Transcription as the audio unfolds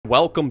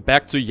welcome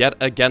back to yet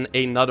again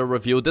another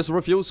review. This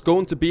review is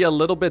going to be a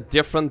little bit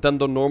different than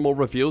the normal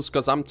reviews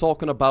because I'm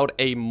talking about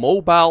a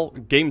mobile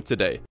game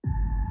today.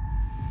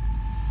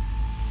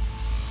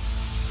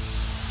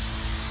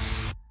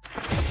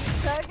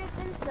 Targets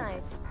in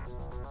sight.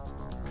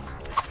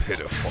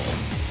 Pitiful.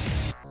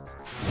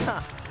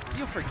 Ha!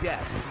 You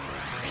forget.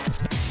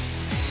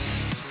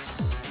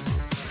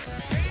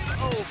 Game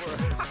over.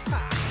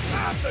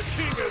 I'm the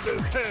king of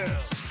this hill.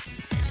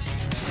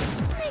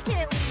 Make it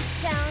at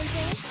least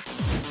challenging.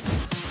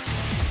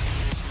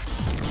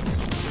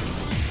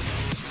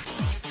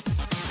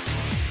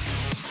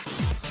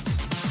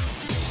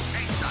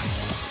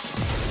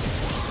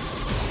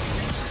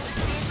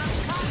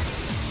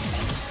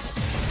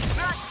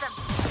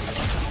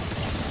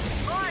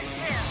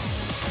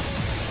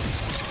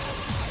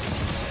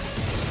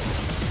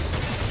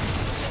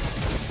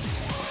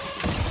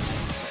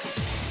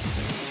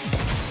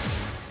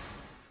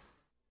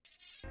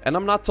 And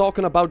I'm not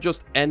talking about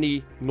just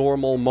any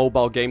normal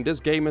mobile game. This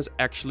game is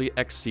actually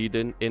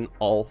exceeding in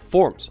all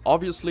forms.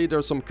 Obviously,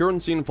 there's some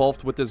currency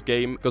involved with this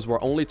game because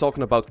we're only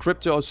talking about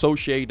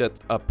crypto-associated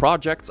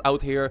projects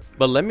out here.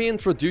 But let me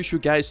introduce you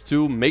guys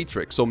to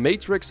Matr1x. So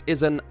Matr1x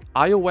is an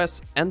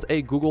iOS and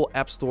a Google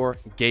App Store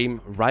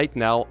game right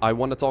now. I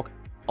want to talk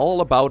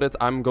all about it.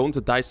 I'm going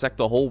to dissect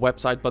the whole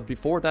website, but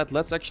before that,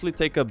 let's actually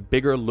take a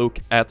bigger look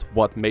at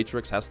what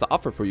Matr1x has to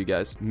offer for you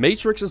guys.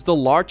 Matr1x is the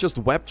largest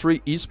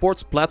Web3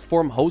 esports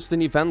platform,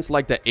 hosting events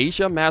like the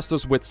Asia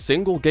Masters with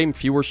single game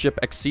viewership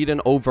exceeding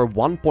over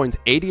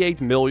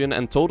 1.88 million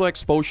and total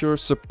exposure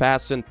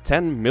surpassing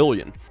 10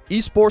 million.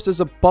 Esports is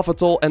a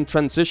pivotal and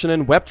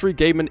transitioning Web3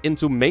 gaming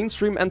into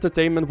mainstream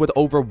entertainment with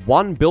over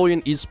 1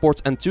 billion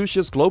esports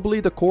enthusiasts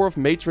globally. The core of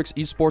Matr1x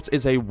esports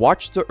is a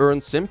watch to earn,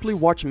 simply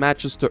watch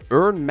matches to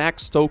earn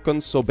max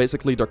tokens, so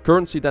basically the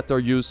currency that they're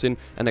using,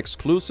 and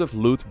exclusive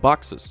loot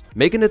boxes,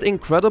 making it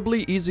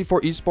incredibly easy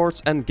for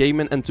esports and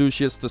gaming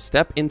enthusiasts to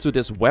step into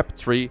this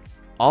Web3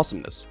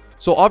 awesomeness.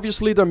 So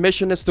obviously their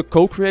mission is to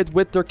co-create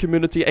with their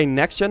community a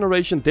next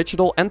generation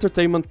digital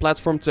entertainment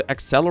platform to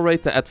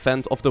accelerate the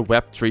advent of the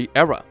Web3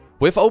 era.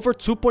 With over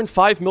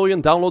 2.5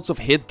 million downloads of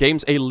hit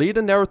games, a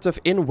leading narrative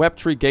in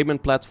Web3 gaming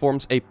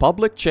platforms, a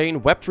public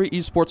chain Web3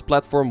 esports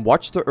platform,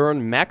 Watch to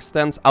Earn Max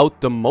stands out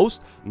the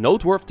most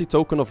noteworthy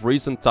token of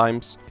recent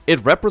times.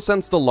 It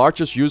represents the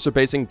largest user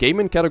base in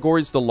gaming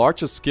categories, the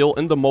largest skill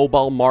in the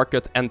mobile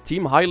market, and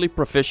team highly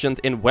proficient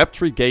in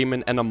Web3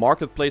 gaming and a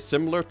marketplace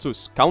similar to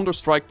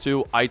Counter-Strike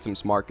 2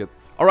 items market.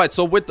 Alright,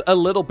 so with a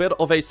little bit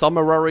of a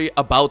summary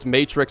about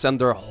Matr1x and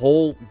their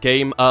whole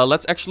game,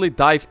 let's actually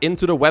dive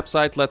into the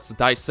website, let's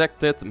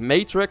dissect it.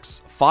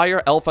 Matr1x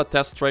Fire Alpha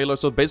Test Trailer.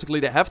 So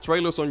basically they have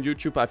trailers on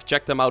YouTube, I've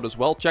checked them out as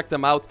well, check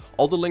them out.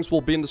 All the links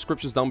will be in the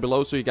descriptions down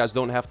below so you guys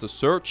don't have to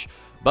search.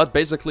 But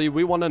basically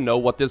we want to know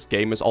what this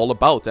game is all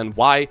about and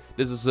why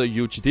this is a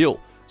huge deal.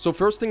 So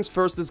first things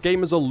first, this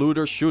game is a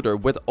looter shooter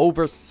with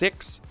over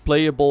 6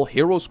 playable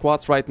hero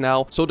squads right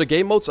now. So the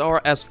game modes are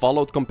as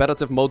followed: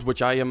 competitive mode,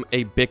 which I am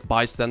a big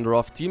bystander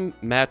of, team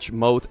match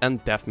mode,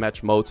 and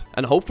deathmatch mode.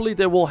 And hopefully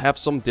they will have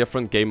some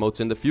different game modes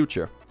in the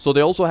future. So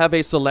they also have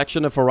a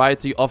selection, a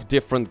variety of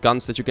different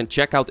guns that you can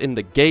check out in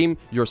the game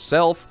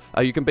yourself.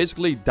 You can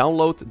basically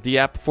download the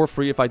app for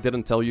free if I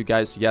didn't tell you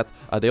guys yet.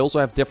 They also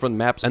have different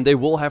maps and they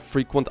will have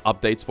frequent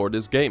updates for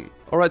this game.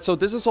 Alright, so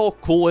this is all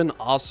cool and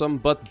awesome,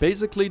 but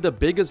basically the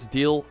biggest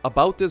deal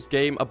about this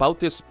game, about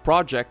this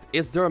project,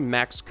 is their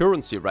max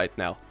currency right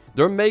now.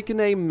 They're making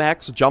a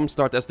max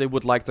jumpstart, as they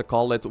would like to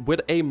call it,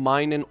 with a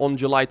mining on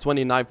July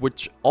 29th,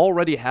 which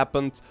already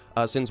happened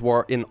since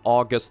we're in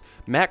August.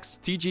 Max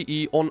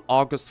TGE on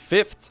August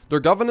 5th. Their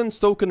governance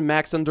token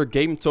max and their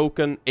game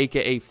token,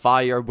 aka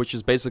Fire, which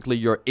is basically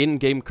your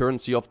in-game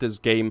currency of this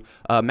game.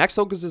 Max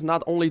tokens is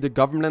not only the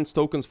governance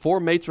tokens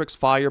for Matr1x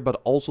Fire, but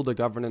also the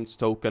governance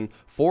token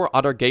for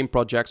other game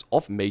projects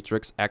of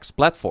Matr1x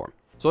platform.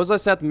 So as I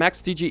said,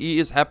 Max TGE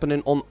is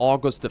happening on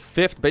August the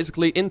 5th,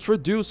 basically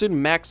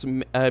introducing Max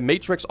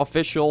Matr1x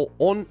official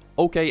on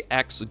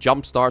OKX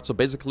Jumpstart. So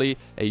basically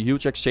a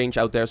huge exchange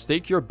out there.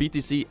 Stake your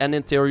BTC and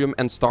Ethereum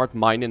and start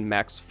mining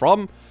Max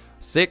from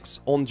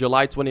 6 on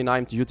July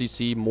 29th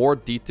UTC. More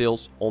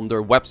details on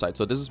their website.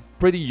 So this is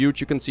pretty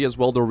huge. You can see as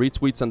well the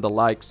retweets and the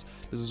likes.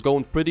 This is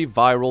going pretty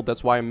viral.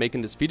 That's why I'm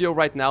making this video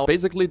right now.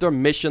 Basically their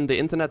mission, the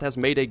internet has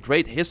made a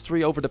great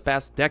history over the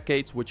past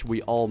decades, which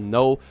we all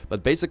know,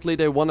 but basically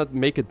they want to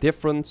make a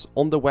difference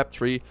on the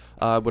Web3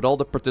 with all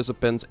the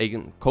participants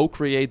and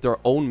co-create their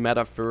own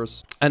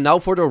metaverse. And now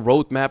for the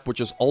roadmap, which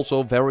is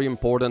also very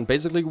important.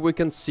 Basically we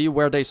can see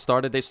where they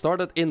started. They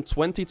started in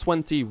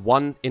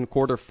 2021 in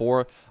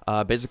Q4,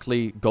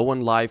 basically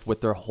going live with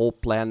their whole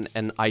plan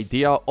and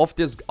idea of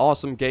this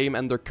awesome game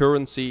and their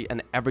currency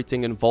and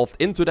everything involved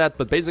into that.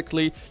 But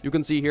basically you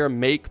can see here,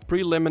 make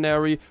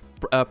preliminary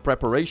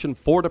preparation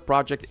for the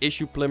project,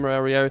 issue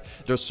preliminary.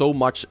 There's so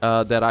much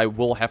that I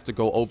will have to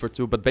go over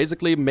to, but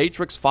basically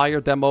Matr1x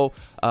Fire demo,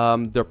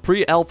 their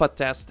pre-alpha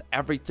test,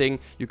 everything.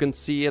 You can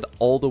see it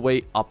all the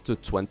way up to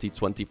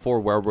 2024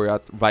 where we're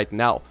at right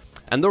now.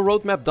 And the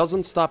roadmap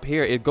doesn't stop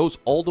here, it goes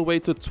all the way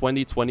to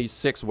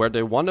 2026, where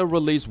they want to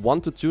release 1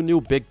 to 2 new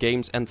big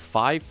games and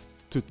 5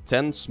 to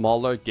 10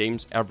 smaller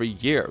games every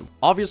year.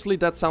 Obviously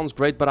that sounds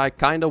great, but I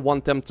kinda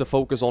want them to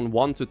focus on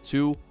 1 to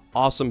 2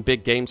 awesome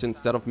big games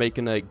instead of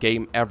making a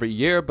game every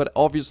year, but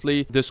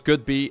obviously this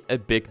could be a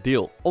big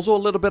deal. Also a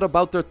little bit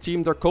about their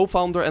team. Their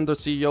co-founder and their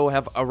CEO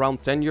have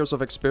around 10 years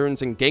of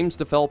experience in games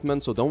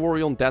development, so don't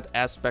worry on that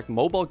aspect.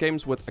 Mobile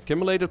games with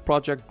accumulated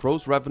project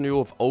gross revenue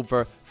of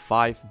over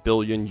 5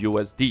 billion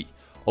USD.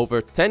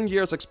 Over 10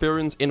 years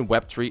experience in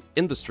Web3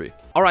 industry.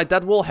 Alright,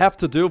 that will have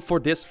to do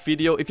for this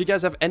video. If you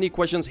guys have any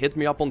questions, hit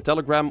me up on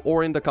Telegram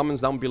or in the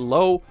comments down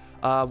below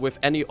with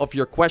any of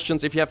your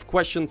questions. If you have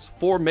questions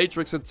for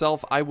Matr1x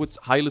itself, I would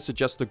highly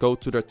suggest to go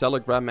to their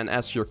Telegram and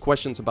ask your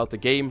questions about the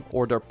game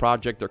or their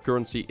project, their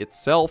currency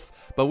itself.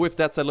 But with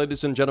that said,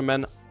 ladies and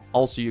gentlemen,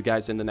 I'll see you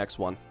guys in the next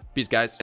one. Peace, guys.